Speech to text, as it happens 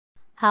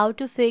How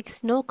to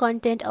fix no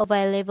content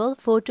available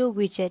photo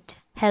widget.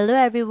 Hello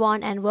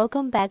everyone and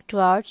welcome back to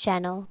our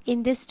channel.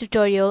 In this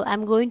tutorial,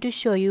 I'm going to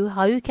show you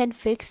how you can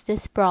fix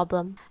this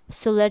problem.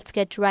 So let's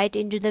get right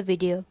into the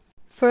video.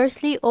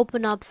 Firstly,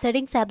 open up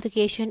Settings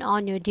application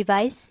on your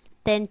device.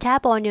 Then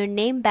tap on your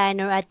name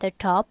banner at the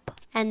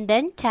top and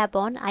then tap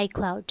on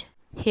iCloud.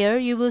 Here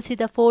you will see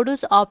the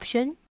Photos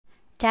option.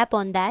 Tap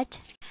on that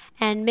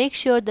and make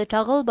sure the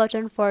toggle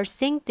button for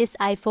Sync this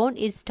iPhone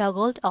is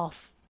toggled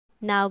off.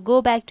 Now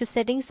go back to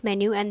Settings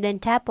menu and then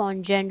tap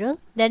on General.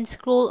 Then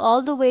scroll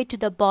all the way to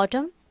the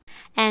bottom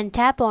and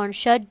tap on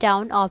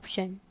Shutdown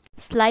option.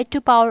 Slide to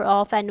power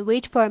off and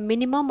wait for a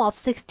minimum of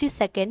 60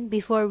 seconds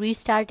before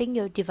restarting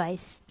your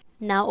device.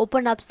 Now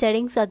open up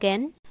Settings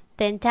again.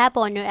 Then tap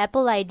on your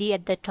Apple ID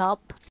at the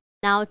top.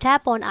 Now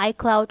tap on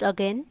iCloud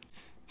again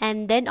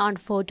and then on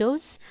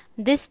Photos.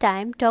 This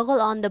time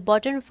toggle on the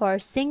button for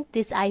Sync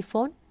this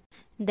iPhone.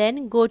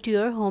 Then go to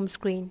your home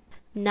screen.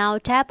 Now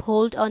tap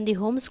hold on the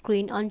home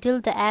screen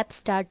until the app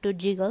start to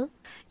jiggle.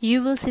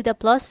 You will see the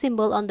plus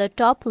symbol on the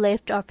top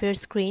left of your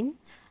screen.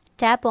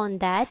 Tap on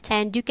that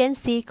and you can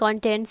see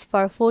contents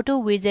for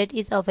photo widget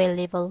is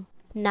available.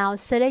 Now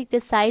select the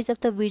size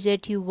of the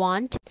widget you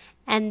want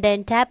and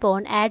then tap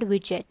on add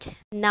widget.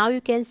 Now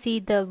you can see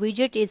the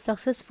widget is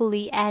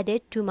successfully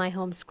added to my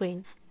home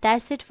screen.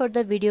 That's it for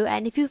the video,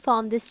 and if you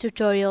found this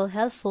tutorial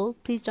helpful,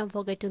 please don't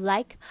forget to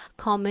like,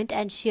 comment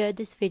and share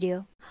this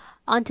video.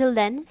 Until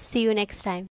then, see you next time.